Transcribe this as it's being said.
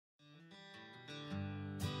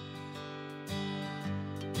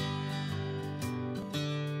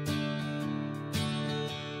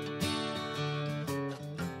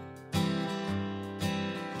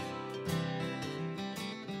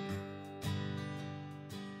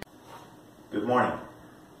Good morning.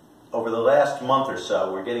 Over the last month or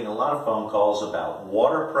so, we're getting a lot of phone calls about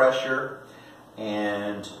water pressure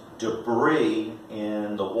and debris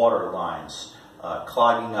in the water lines,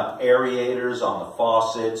 clogging up aerators on the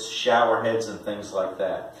faucets, shower heads, and things like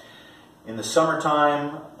that. In the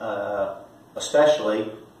summertime,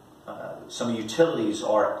 especially, some utilities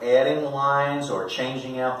are adding lines or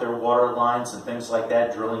changing out their water lines and things like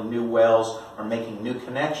that, drilling new wells or making new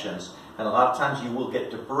connections. And a lot of times you will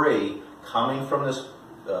get debris coming from this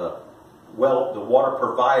the water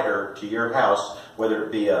provider to your house, whether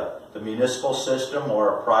it be the municipal system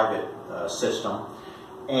or a private system.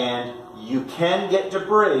 And you can get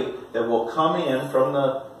debris that will come in from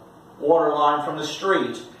the water line from the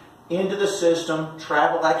street into the system,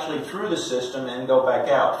 travel actually through the system, and go back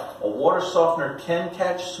out. A water softener can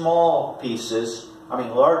catch small pieces,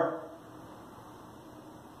 large.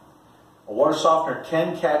 A water softener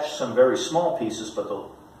can catch some very small pieces, but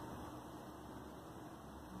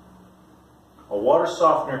a water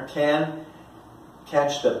softener can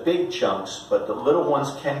catch the big chunks, but the little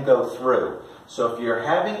ones can go through. So if you're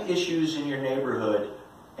having issues in your neighborhood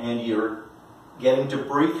and you're getting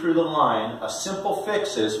debris through the line, a simple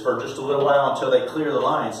fix is, for just a little while until they clear the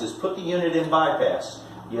lines, is put the unit in bypass.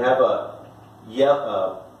 You have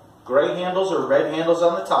gray handles or red handles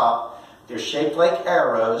on the top. They're shaped like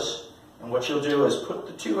arrows. And what you'll do is put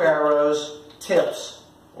the two arrows tips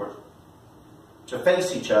to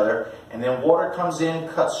face each other, and then water comes in,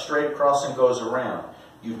 cuts straight across, and goes around.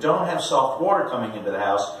 You don't have soft water coming into the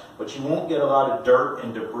house, but you won't get a lot of dirt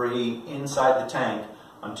and debris inside the tank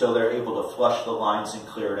until they're able to flush the lines and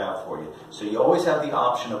clear it out for you. So you always have the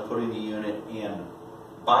option of putting the unit in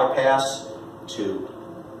bypass to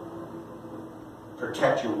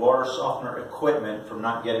protect your water softener equipment from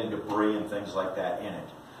not getting debris and things like that in it.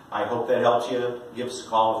 I hope that helps you. Give us a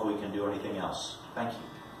call if we can do anything else. Thank you.